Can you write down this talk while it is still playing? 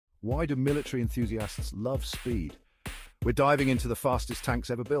Why do military enthusiasts love speed? We're diving into the fastest tanks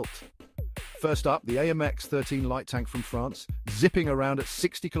ever built. First up, the AMX-13 light tank from France, zipping around at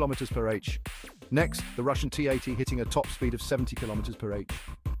 60 kilometers per h. Next, the Russian T-80 hitting a top speed of 70 kilometers per h.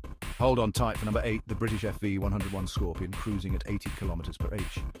 Hold on tight for number 8, the British FV-101 Scorpion, cruising at 80 kilometers per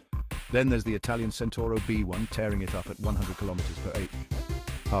h. Then there's the Italian Centauro B1, tearing it up at 100 kilometers per h.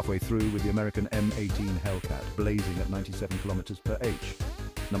 Halfway through with the American M18 Hellcat, blazing at 97 kilometers per h.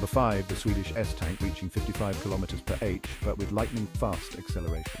 Number 5, the Swedish S-Tank, reaching 55 kilometers per h, but with lightning-fast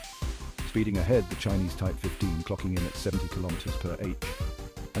acceleration. Speeding ahead, the Chinese Type 15, clocking in at 70 kilometers per h.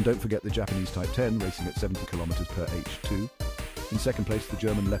 And don't forget the Japanese Type 10, racing at 70 kilometers per h too. In second place, the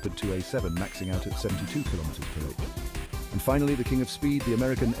German Leopard 2A7, maxing out at 72 kilometers per h. And finally, the king of speed, the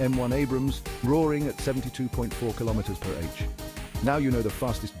American M1 Abrams, roaring at 72.4 kilometers per h. Now you know the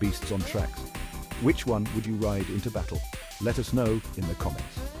fastest beasts on tracks. Which one would you ride into battle? Let us know in the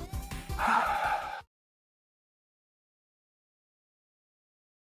comments.